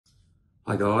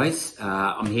Hi guys,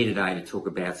 I'm here today to talk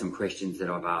about some questions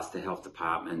that I've asked the Health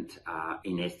Department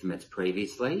in estimates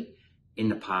previously. In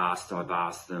the past, I've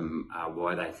asked them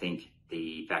why they think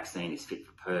the vaccine is fit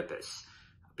for purpose,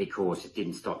 because it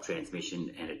didn't stop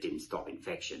transmission and it didn't stop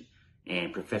infection.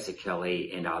 And Professor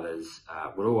Kelly and others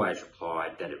would always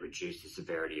reply that it reduced the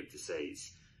severity of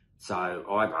disease. So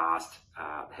I've asked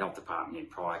the Health Department in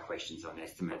prior questions on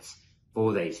estimates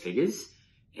for these figures,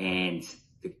 and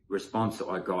the response that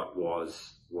I got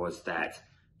was that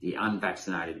the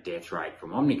unvaccinated death rate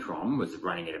from Omicron was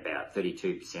running at about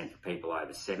 32% for people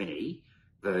over 70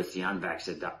 versus the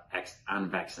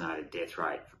unvaccinated death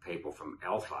rate for people from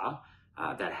Alpha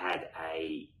that had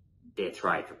a death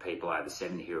rate for people over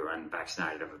 70 who were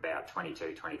unvaccinated of about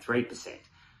 23%.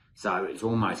 So it's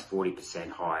almost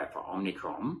 40% higher for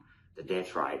Omicron, the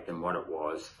death rate, than what it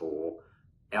was for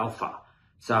Alpha.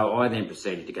 So I then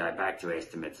proceeded to go back to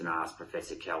estimates and ask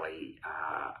Professor Kelly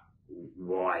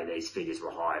why these figures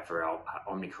were higher for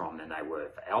Omicron than they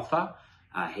were for Alpha.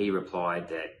 He replied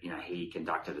that he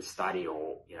conducted a study,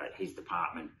 or his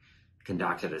department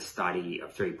conducted a study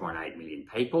of 3.8 million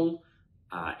people,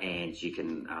 and you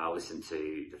can listen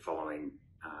to the following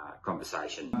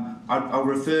conversation. I'll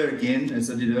refer again, as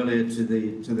I did earlier,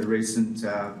 to the recent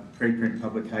preprint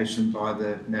publication by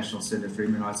the National Centre for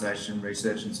Immunisation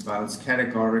Research and Surveillance.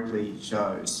 Categorically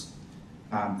shows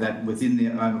that within the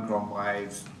Omicron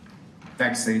wave,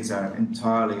 vaccines are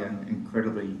entirely and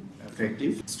incredibly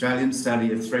effective. Australian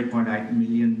study of 3.8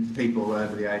 million people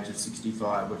over the age of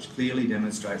 65, which clearly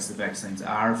demonstrates the vaccines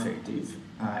are effective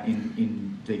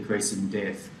in decreasing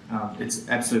death. It's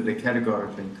absolutely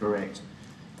categorically correct.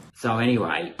 So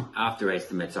anyway, after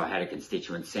estimates, I had a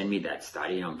constituent send me that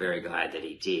study, and I'm very glad that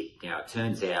he did. Now, it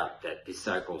turns out that this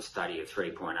so-called study of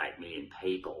 3.8 million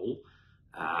people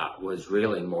was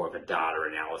really more of a data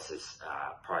analysis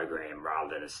program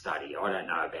rather than a study. I don't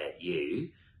know about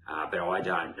you, but I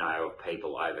don't know of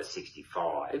people over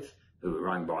 65 who were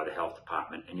run by the Health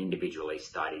Department and individually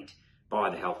studied by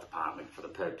the Health Department for the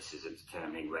purposes of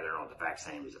determining whether or not the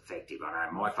vaccine was effective. I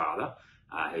know my father,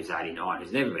 who's 89,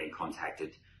 has never been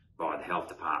contacted by the Health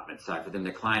Department. So for them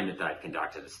to claim that they've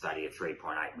conducted a study of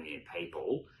 3.8 million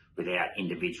people without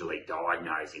individually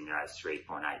diagnosing those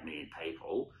 3.8 million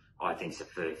people, I think is a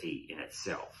furphy in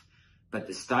itself. But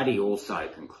the study also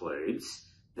concludes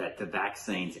that the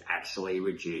vaccines actually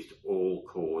reduced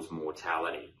all-cause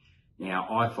mortality. Now,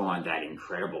 I find that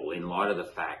incredible in light of the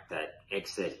fact that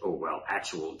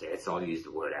actual deaths, I'll use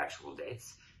the word actual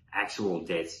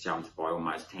deaths jumped by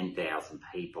almost 10,000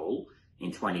 people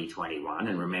in 2021,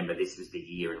 and remember, this was the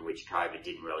year in which COVID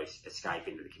didn't really escape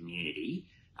into the community.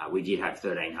 We did have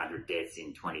 1,300 deaths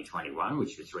in 2021,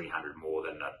 which was 300 more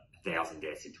than the 1,000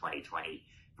 deaths in 2020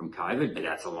 from COVID, but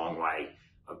that's a long way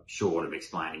short of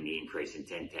explaining the increase in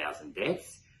 10,000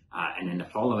 deaths. And in the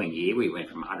following year, we went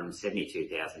from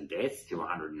 172,000 deaths to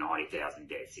 190,000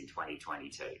 deaths in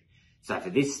 2022. So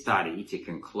for this study to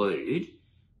conclude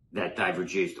that they've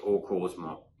reduced all-cause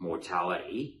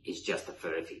mortality is just a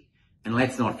furphy. And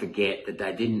let's not forget that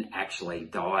they didn't actually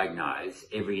diagnose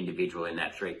every individual in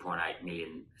that 3.8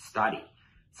 million study.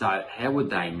 So how would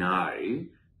they know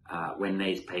when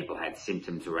these people had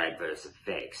symptoms or adverse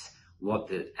effects, what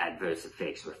the adverse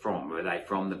effects were from? Were they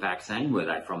from the vaccine? Were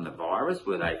they from the virus?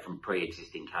 Were they from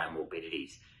pre-existing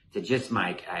comorbidities? To just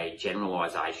make a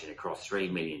generalisation across 3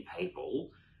 million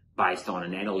people based on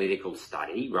an analytical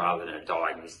study rather than a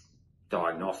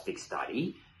diagnostic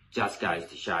study just goes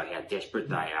to show how desperate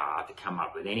they are to come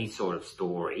up with any sort of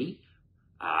story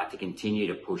to continue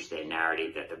to push their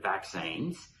narrative that the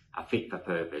vaccines are fit for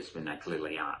purpose when they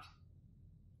clearly aren't.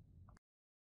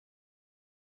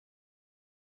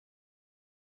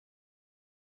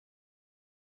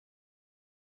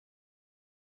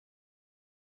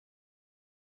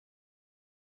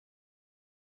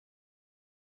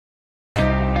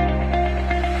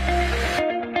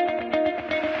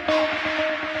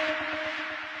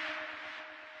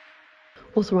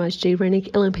 Authorised G. Rennick,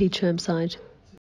 LNP Chermside.